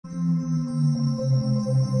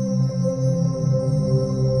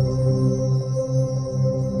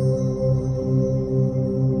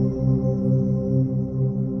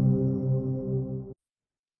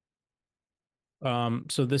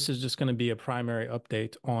So this is just going to be a primary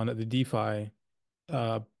update on the DeFi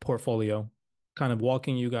portfolio, kind of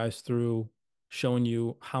walking you guys through, showing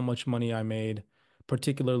you how much money I made,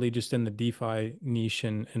 particularly just in the DeFi niche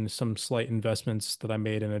and some slight investments that I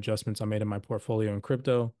made and adjustments I made in my portfolio in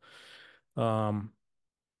crypto. Um,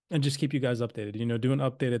 and just keep you guys updated. Do an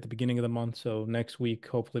update at the beginning of the month. So next week,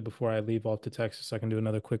 hopefully before I leave off to Texas, I can do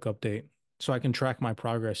another quick update so I can track my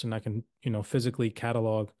progress and I can, physically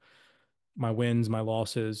catalog my wins, my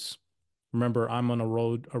losses. Remember, I'm on a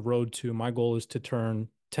road to my goal is to turn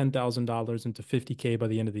 $10,000 into 50K by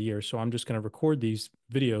the end of the year. So I'm just going to record these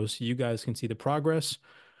videos so you guys can see the progress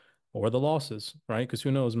or the losses, right? Because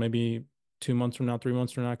who knows, maybe 2 months from now, 3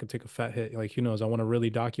 months from now, I could take a fat hit. Like, who knows? I want to really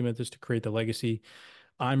document this to create the legacy.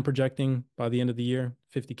 I'm projecting by the end of the year,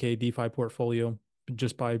 50K DeFi portfolio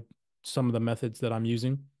just by some of the methods that I'm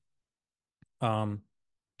using. Um,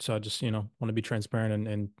 so I just, want to be transparent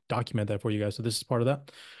and document that for you guys. So this is part of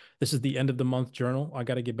that. This is the end of the month journal. I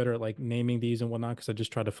got to get better at like naming these and whatnot because I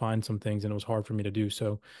just tried to find some things and it was hard for me to do.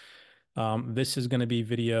 So this is going to be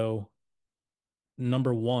video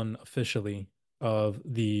number one officially of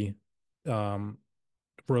the um,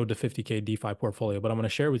 road to 50K DeFi portfolio. But I'm going to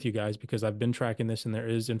share with you guys because I've been tracking this and there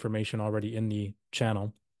is information already in the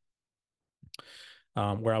channel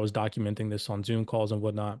where I was documenting this on Zoom calls and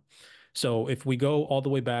whatnot. So if we go all the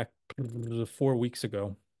way back 4 weeks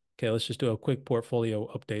ago, okay, let's just do a quick portfolio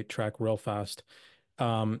update track real fast.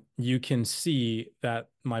 You can see that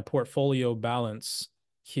my portfolio balance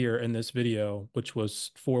here in this video, which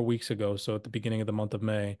was 4 weeks ago, so at the beginning of the month of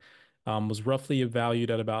May, was roughly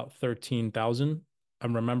valued at about 13,000.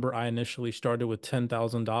 And remember, I initially started with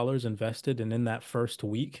 $10,000 invested, and in that first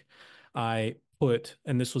week, and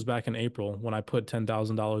this was back in April when I put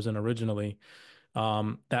 $10,000 in originally.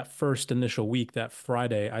 That first initial week, that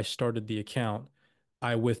Friday, I started the account.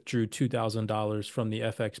 I withdrew $2,000 from the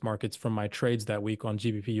FX markets from my trades that week on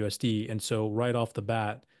GBP USD. And so right off the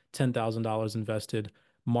bat, $10,000 invested,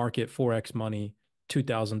 market forex money,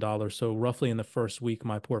 $2,000. So roughly in the first week,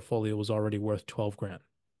 my portfolio was already worth 12 grand.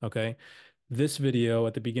 Okay. This video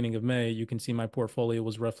at the beginning of May, you can see my portfolio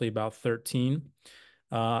was roughly about 13.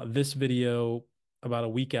 This video about a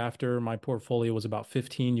week after my portfolio was about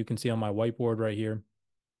 15. You can see on my whiteboard right here.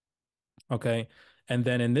 Okay. And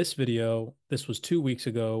then in this video, this was 2 weeks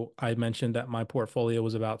ago, I mentioned that my portfolio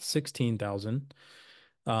was about 16,000.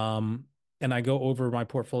 Um, and I go over my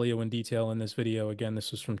portfolio in detail in this video. Again,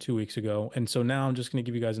 this was from 2 weeks ago. And so now I'm just going to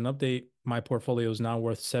give you guys an update. My portfolio is now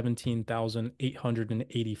worth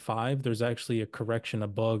 17,885. There's actually a correction, a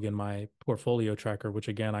bug in my portfolio tracker, which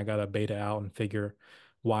again, I got to beta out and figure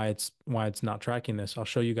why it's not tracking this. I'll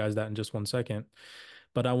show you guys that in just 1 second.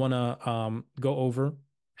 But I want to go over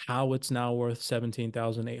how it's now worth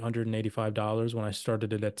 $17,885 when I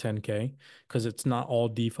started it at 10K, because it's not all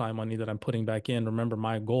DeFi money that I'm putting back in. Remember,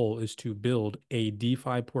 my goal is to build a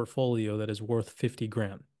DeFi portfolio that is worth 50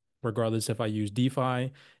 grand, regardless if I use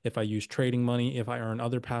DeFi, if I use trading money, if I earn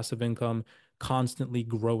other passive income, constantly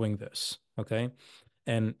growing this. Okay.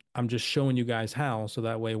 And I'm just showing you guys how, so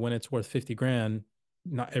that way when it's worth 50 grand,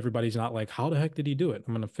 not everybody's not like, how the heck did he do it?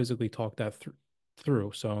 I'm going to physically talk that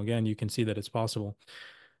through. So again, you can see that it's possible.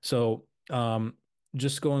 So,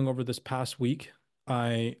 just going over this past week,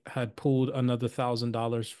 I had pulled another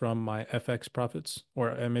 $1,000 from my FX profits,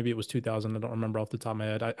 or maybe it was 2,000. I don't remember off the top of my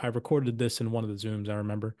head. I recorded this in one of the Zooms, I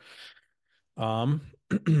remember. Um,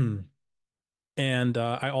 and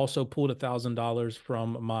I also pulled $1,000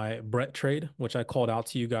 from my Brett trade, which I called out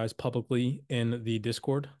to you guys publicly in the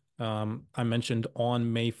Discord. I mentioned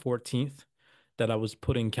on May 14th that I was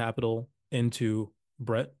putting capital into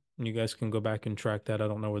Brett. And you guys can go back and track that. I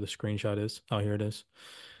don't know where the screenshot is. Oh, here it is.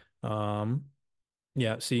 Um,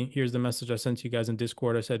 yeah, see, here's the message I sent to you guys in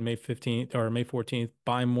Discord. I said May 15th or May 14th,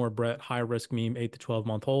 buy more Brett, high risk meme, 8 to 12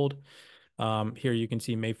 month hold. Here you can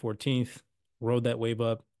see May 14th, rode that wave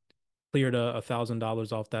up, cleared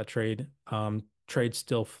 $1,000 off that trade. Trade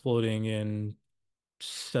still floating in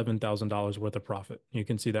 $7,000 worth of profit. You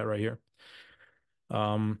can see that right here.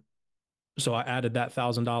 Um, so I added that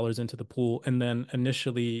 $1,000 into the pool. And then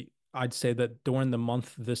initially, I'd say that during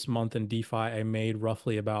this month in DeFi, I made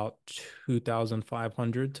roughly about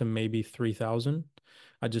 2,500 to maybe 3,000.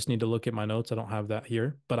 I just need to look at my notes. I don't have that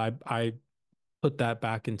here, but I put that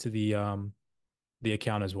back into the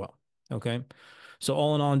account as well. Okay. So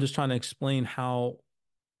all in all, I'm just trying to explain how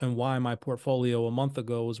and why my portfolio a month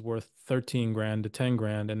ago was worth 13 grand to 10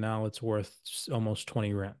 grand, and now it's worth almost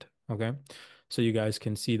 20 grand. Okay. So you guys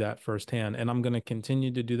can see that firsthand. And I'm going to continue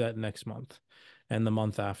to do that next month and the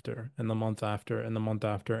month after and the month after and the month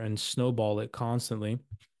after and snowball it constantly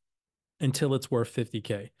until it's worth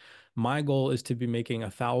 50K. My goal is to be making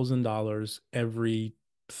 $1,000 every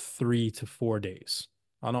 3 to 4 days.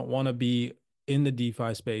 I don't want to be in the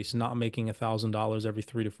DeFi space not making $1,000 every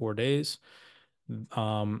 3 to 4 days.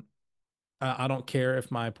 Um, I don't care if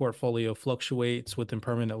my portfolio fluctuates with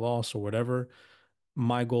impermanent loss or whatever.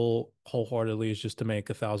 My goal wholeheartedly is just to make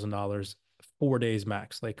 $1,000 4 days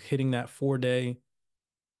max. Like hitting that 4 day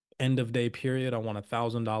end of day period, I want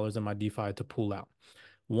 $1,000 in my DeFi to pull out.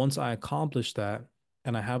 Once I accomplish that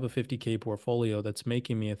and I have a 50K portfolio that's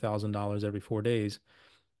making me $1,000 every 4 days,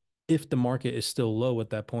 if the market is still low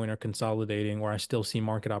at that point or consolidating, or I still see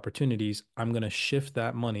market opportunities, I'm going to shift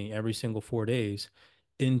that money every single 4 days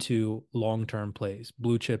into long-term plays,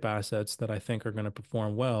 blue chip assets that I think are going to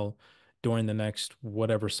perform well during the next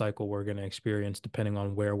whatever cycle we're going to experience, depending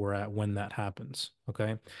on where we're at when that happens.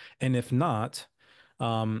 Okay. And if not,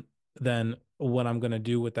 um, then what I'm going to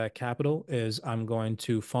do with that capital is I'm going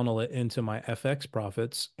to funnel it into my FX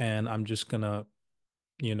profits, and I'm just going to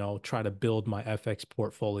try to build my FX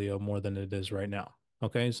portfolio more than it is right now.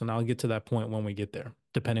 Okay, so now I'll get to that point when we get there,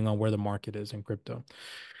 depending on where the market is in crypto.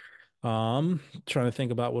 Trying to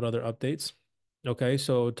think about what other updates. Okay,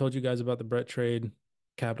 so told you guys about the Brett trade,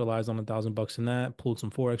 capitalized on $1,000 in that, pulled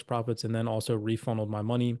some forex profits, and then also refunneled my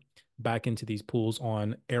money back into these pools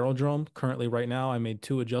on Aerodrome. Currently, right now, I made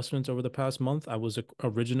two adjustments over the past month. I was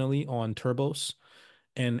originally on Turbos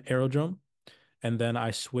and Aerodrome, and then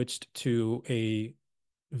I switched to a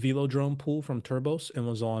Velodrome pool from Turbos and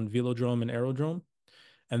was on Velodrome and Aerodrome.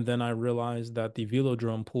 And then I realized that the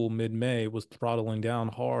Velodrome pool mid-May was throttling down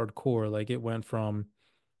hardcore. Like it went from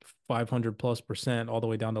 500+% all the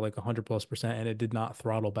way down to like 100+%, and it did not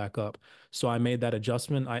throttle back up. So I made that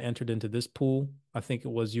adjustment. I entered into this pool. I think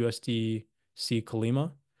it was USDC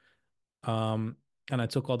Kalima. Um, and I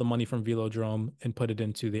took all the money from Velodrome and put it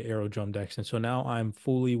into the Aerodrome DEX. And so now I'm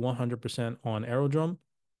fully 100% on Aerodrome.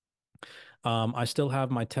 I still have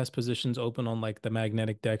my test positions open on like the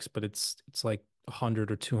magnetic decks, but it's like 100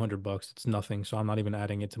 or 200 bucks. It's nothing, so I'm not even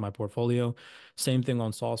adding it to my portfolio. Same thing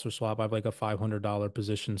on Saucer Swap. I have like a $500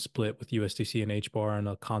 position split with USDC and HBAR and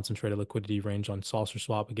a concentrated liquidity range on Saucer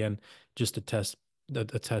Swap. Again, just a test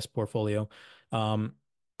portfolio. Um,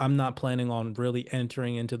 I'm not planning on really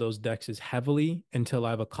entering into those DEXs heavily until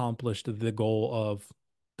I've accomplished the goal of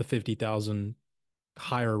the 50,000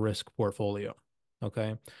 higher risk portfolio.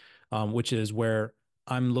 Okay. Which is where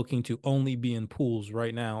I'm looking to only be in pools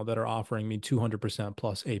right now that are offering me 200%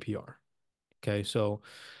 plus APR. Okay. So,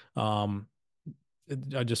 um,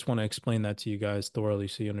 I just want to explain that to you guys thoroughly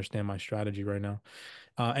so you understand my strategy right now.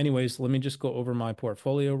 Anyways, let me just go over my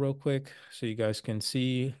portfolio real quick so you guys can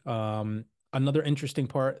see. Another interesting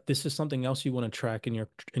part, this is something else you want to track in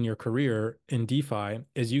your career in DeFi,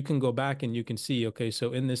 is you can go back and you can see, okay,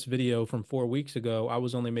 so in this video from 4 weeks ago, I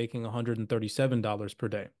was only making $137 per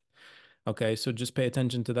day. Okay, so just pay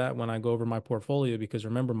attention to that when I go over my portfolio, because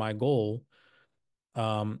remember my goal,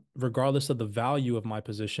 regardless of the value of my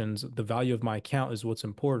positions, the value of my account is what's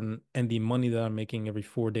important, and the money that I'm making every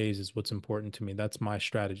 4 days is what's important to me. That's my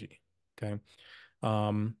strategy. Okay.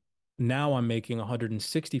 Um, Now I'm making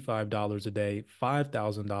 $165 a day,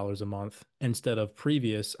 $5,000 a month, instead of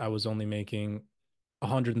previous, I was only making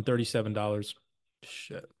 $137.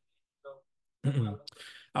 Shit.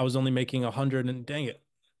 I was only making 100 and dang it.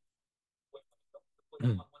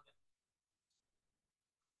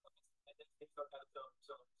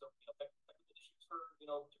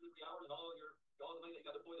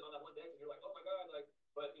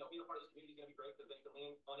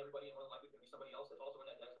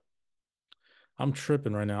 I'm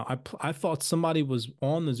tripping right now. I thought somebody was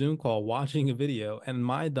on the Zoom call watching a video, and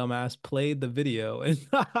my dumbass played the video, and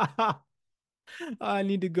I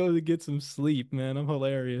need to go to get some sleep, man. I'm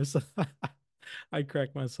hilarious. I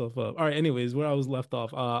cracked myself up. All right, anyways, where I was left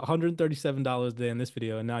off, $137 a day in this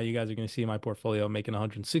video, and now you guys are going to see my portfolio making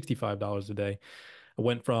 $165 a day. I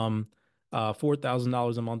went from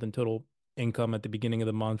 $4,000 a month in total income at the beginning of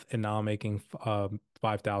the month, and now I'm making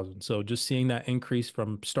 5,000. So just seeing that increase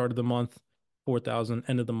from start of the month, 4,000,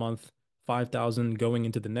 end of the month, 5,000 going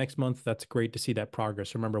into the next month, that's great to see that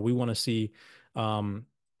progress. Remember, we want to see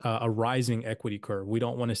a rising equity curve. We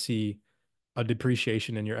don't want to see a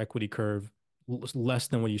depreciation in your equity curve less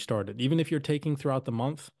than when you started. Even if you're taking throughout the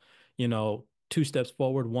month, 2 steps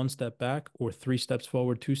forward, 1 step back, or 3 steps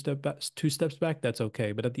forward, 2 steps back, that's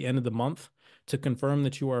okay. But at the end of the month, to confirm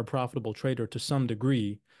that you are a profitable trader to some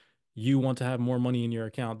degree, you want to have more money in your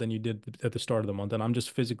account than you did at the start of the month. And I'm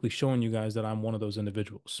just physically showing you guys that I'm one of those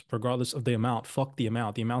individuals. Regardless of the amount, fuck the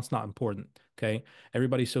amount. The amount's not important. Okay.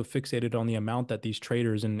 Everybody's so fixated on the amount that these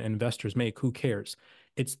traders and investors make. Who cares?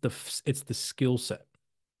 It's the skill set.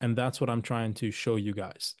 And that's what I'm trying to show you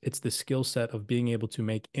guys. It's the skill set of being able to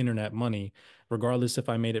make internet money, regardless if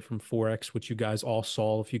I made it from forex, which you guys all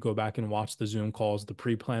saw if you go back and watch the Zoom calls, the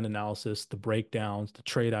pre-planned analysis, the breakdowns, the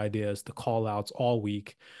trade ideas, the call outs all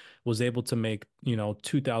week, was able to make,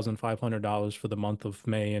 $2,500 for the month of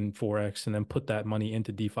May in forex and then put that money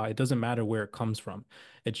into DeFi. It doesn't matter where it comes from.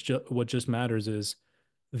 It's just what just matters is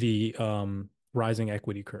the rising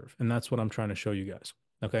equity curve. And that's what I'm trying to show you guys.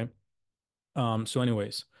 Okay. So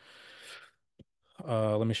anyways,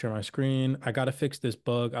 let me share my screen. I gotta fix this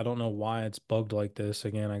bug. I don't know why it's bugged like this.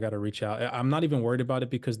 Again, I gotta reach out. I'm not even worried about it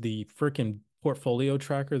because the freaking portfolio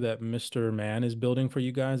tracker that Mr. Man is building for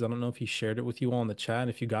you guys, I don't know if he shared it with you all in the chat,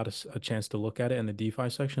 if you got a chance to look at it in the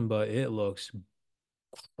DeFi section, but it looks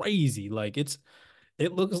crazy. Like it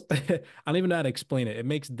looks, I don't even know how to explain it. It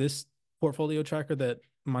makes this portfolio tracker that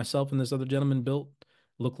myself and this other gentleman built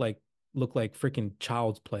look like look like freaking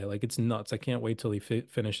child's play. Like it's nuts. I can't wait till he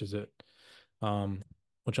finishes it. Um,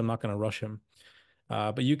 which I'm not going to rush him.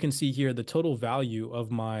 But you can see here the total value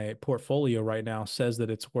of my portfolio right now says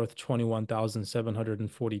that it's worth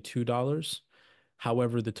 $21,742.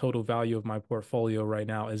 However, the total value of my portfolio right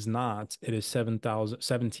now is not. It is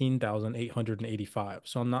 17,885.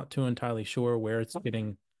 So I'm not too entirely sure where it's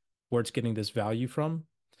getting this value from.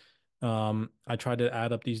 I tried to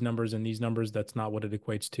add up these numbers and these numbers. That's not what it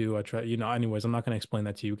equates to. Anyways, I'm not going to explain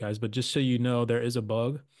that to you guys, but just so you know, there is a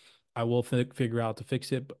bug. I will figure out to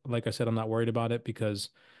fix it. But like I said, I'm not worried about it because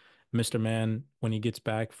Mr. Man, when he gets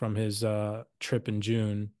back from his trip in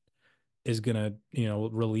June, is gonna,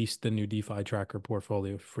 release the new DeFi tracker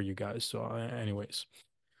portfolio for you guys. So, anyways,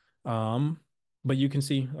 um, but you can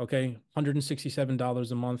see, okay,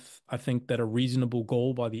 $167 a month. I think that a reasonable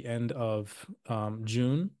goal by the end of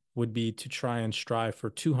June would be to try and strive for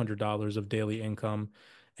 $200 of daily income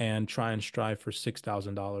and try and strive for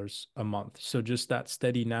 $6,000 a month. So just that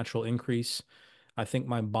steady natural increase. I think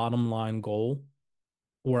my bottom line goal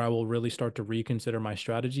where I will really start to reconsider my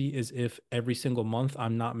strategy is if every single month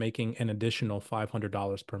I'm not making an additional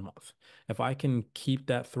 $500 per month. If I can keep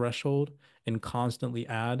that threshold and constantly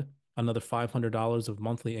add another $500 of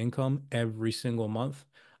monthly income every single month,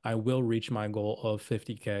 I will reach my goal of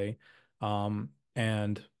 50K.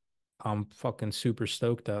 And I'm fucking super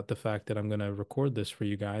stoked at the fact that I'm going to record this for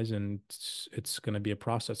you guys, and it's going to be a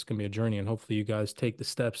process, it's going to be a journey, and hopefully you guys take the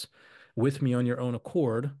steps with me on your own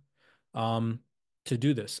accord. Um, to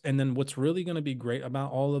do this. And then what's really going to be great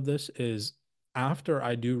about all of this is after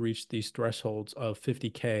I do reach these thresholds of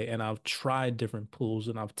 50K and I've tried different pools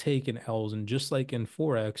and I've taken L's, and just like in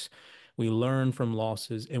Forex, we learn from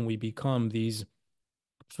losses and we become these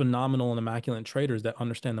phenomenal and immaculate traders that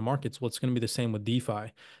understand the markets. Well, it's going to be the same with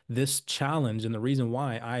DeFi. This challenge and the reason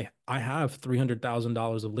why I have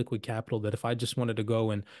 $300,000 of liquid capital that if I just wanted to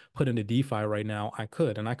go and put into DeFi right now, I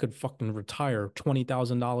could, and I could fucking retire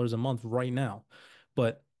 $20,000 a month right now.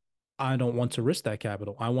 But I don't want to risk that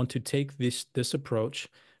capital. I want to take this approach,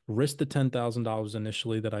 risk the $10,000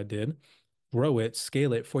 initially that I did, grow it,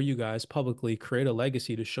 scale it for you guys publicly, create a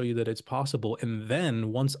legacy to show you that it's possible. And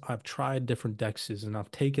then once I've tried different dexes and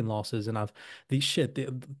I've taken losses and I've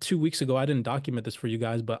 2 weeks ago, I didn't document this for you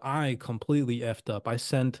guys, but I completely effed up. I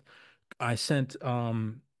sent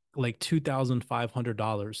like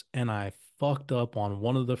 $2,500 and I fucked up on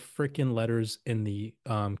one of the freaking letters in the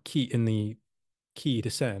key to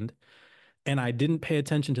send. And I didn't pay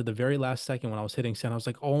attention to the very last second when I was hitting send. I was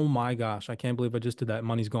like, oh my gosh, I can't believe I just did that.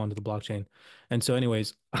 Money's gone to the blockchain. And so,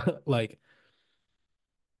 anyways, like,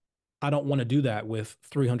 I don't want to do that with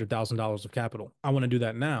 $300,000 of capital. I want to do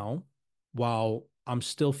that now while I'm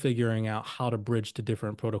still figuring out how to bridge to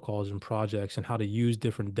different protocols and projects and how to use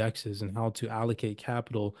different dexes and how to allocate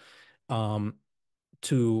capital um,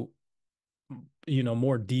 to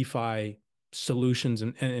more DeFi solutions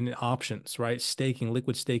and options, right? Staking,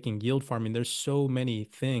 liquid staking, yield farming. There's so many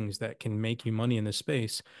things that can make you money in this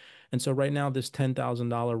space. And so right now, this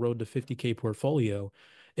 $10,000 road to 50K portfolio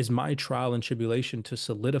is my trial and tribulation to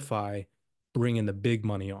solidify bringing the big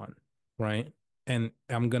money on, right? And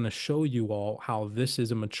I'm going to show you all how this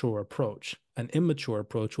is a mature approach. An immature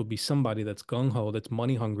approach will be somebody that's gung-ho, that's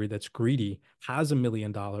money hungry, that's greedy, has $1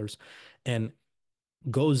 million, and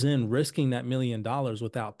goes in risking that $1 million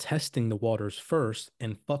without testing the waters first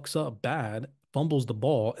and fucks up bad, fumbles the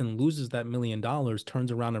ball and loses that $1 million,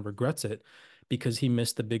 turns around and regrets it because he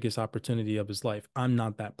missed the biggest opportunity of his life. I'm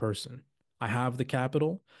not that person. I have the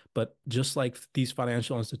capital, but just like these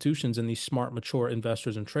financial institutions and these smart, mature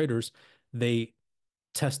investors and traders, they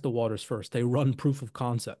test the waters first. They run proof of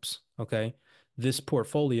concepts. Okay. This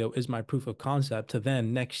portfolio is my proof of concept to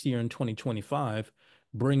then next year in 2025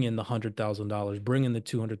 bring in the $100,000, bring in the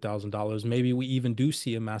 $200,000. Maybe we even do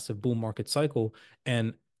see a massive bull market cycle,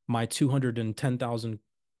 and my 210,000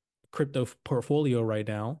 crypto portfolio right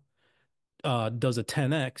now does a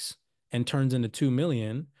 10x and turns into 2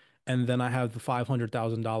 million, and then I have the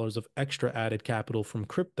 $500,000 of extra added capital from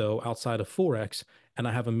crypto outside of forex, and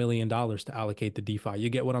I have $1 million to allocate to DeFi. You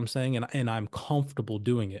get what I'm saying? And I'm comfortable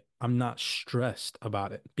doing it. I'm not stressed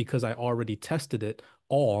about it because I already tested it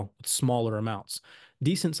all with smaller amounts,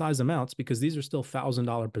 decent size amounts, because these are still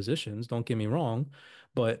 $1,000 positions. Don't get me wrong,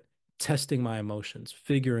 but testing my emotions,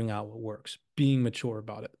 figuring out what works, being mature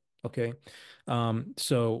about it. Okay.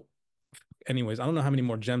 So anyways, I don't know how many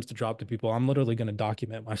more gems to drop to people. I'm literally going to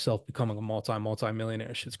document myself becoming a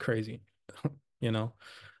multi-millionaire. Shit's crazy, you know?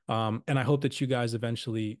 And I hope that you guys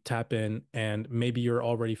eventually tap in, and maybe you're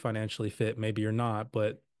already financially fit, maybe you're not,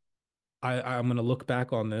 but I'm going to look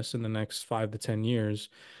back on this in the next 5 to 10 years,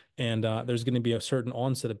 and there's going to be a certain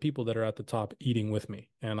onset of people that are at the top eating with me,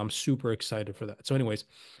 and I'm super excited for that. So anyways,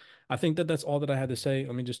 I think that that's all that I had to say.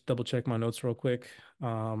 Let me just double check my notes real quick.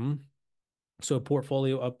 So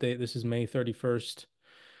portfolio update, this is May 31st,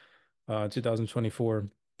 2024,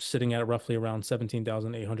 sitting at roughly around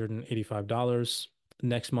 $17,885.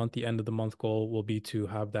 Next month, the end of the month goal will be to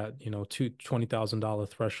have that, $20,000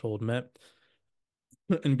 threshold met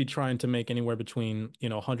and be trying to make anywhere between,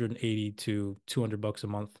 180 to 200 bucks a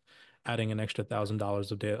month, adding an extra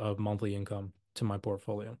 $1,000 of monthly income to my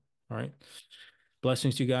portfolio. All right.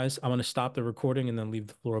 Blessings to you guys. I'm going to stop the recording and then leave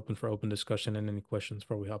the floor open for open discussion and any questions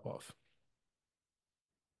before we hop off.